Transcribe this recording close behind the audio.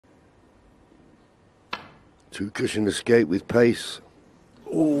Two-cushion escape with pace.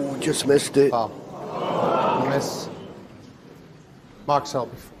 Oh, just missed it. Foul. Miss. Mark's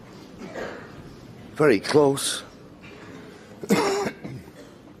help. Very close.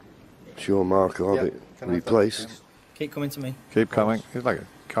 Sure, Mark will have it replaced. Keep coming to me. Keep coming. He's like a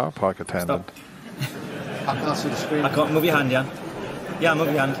car park attendant. Stop. I can't see the screen. I can't move your hand, yeah? Yeah, move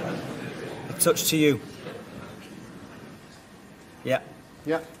your hand. A touch to you. Yeah.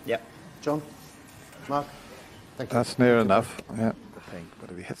 Yeah. Yeah. John. Mark. Thank you. That's near enough. Yeah. I think.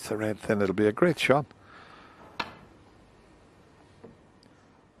 But if he hits the red thin, it'll be a great shot.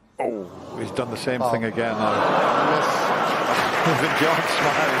 Oh, he's done the same thing again now. Even John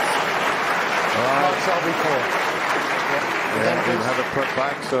smiles. Mark's LB4. Yeah, he'll have it put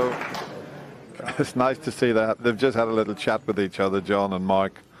back, so it's nice to see that. They've just had a little chat with each other, John and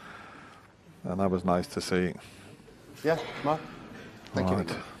Mark, and that was nice to see. Yeah, Mark. Thank you.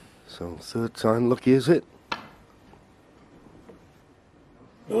 So, third time lucky, is it?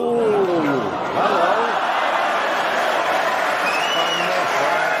 Oh, hello.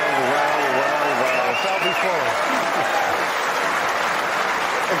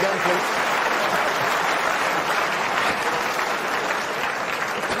 Again, please.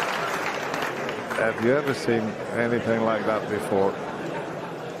 Have you ever seen anything like that before?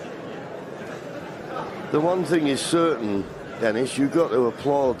 The one thing is certain, Dennis, you've got to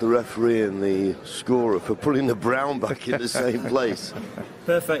applaud the referee and the scorer for putting the brown back in the same place.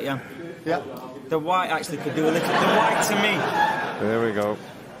 Perfect, yeah. Yeah. The white actually could do a little. The white to me. There we go.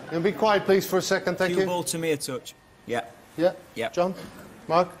 You'll be quiet, please, for a second. Thank Cue you. ball to me a touch. Yeah. Yeah. Yeah. John.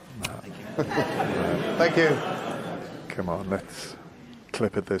 Mark. Thank you. Come on, let's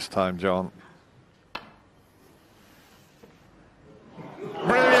clip it this time, John. Brilliant!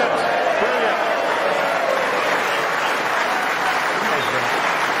 Brilliant!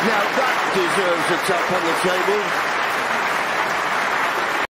 Now that deserves a tap on the table.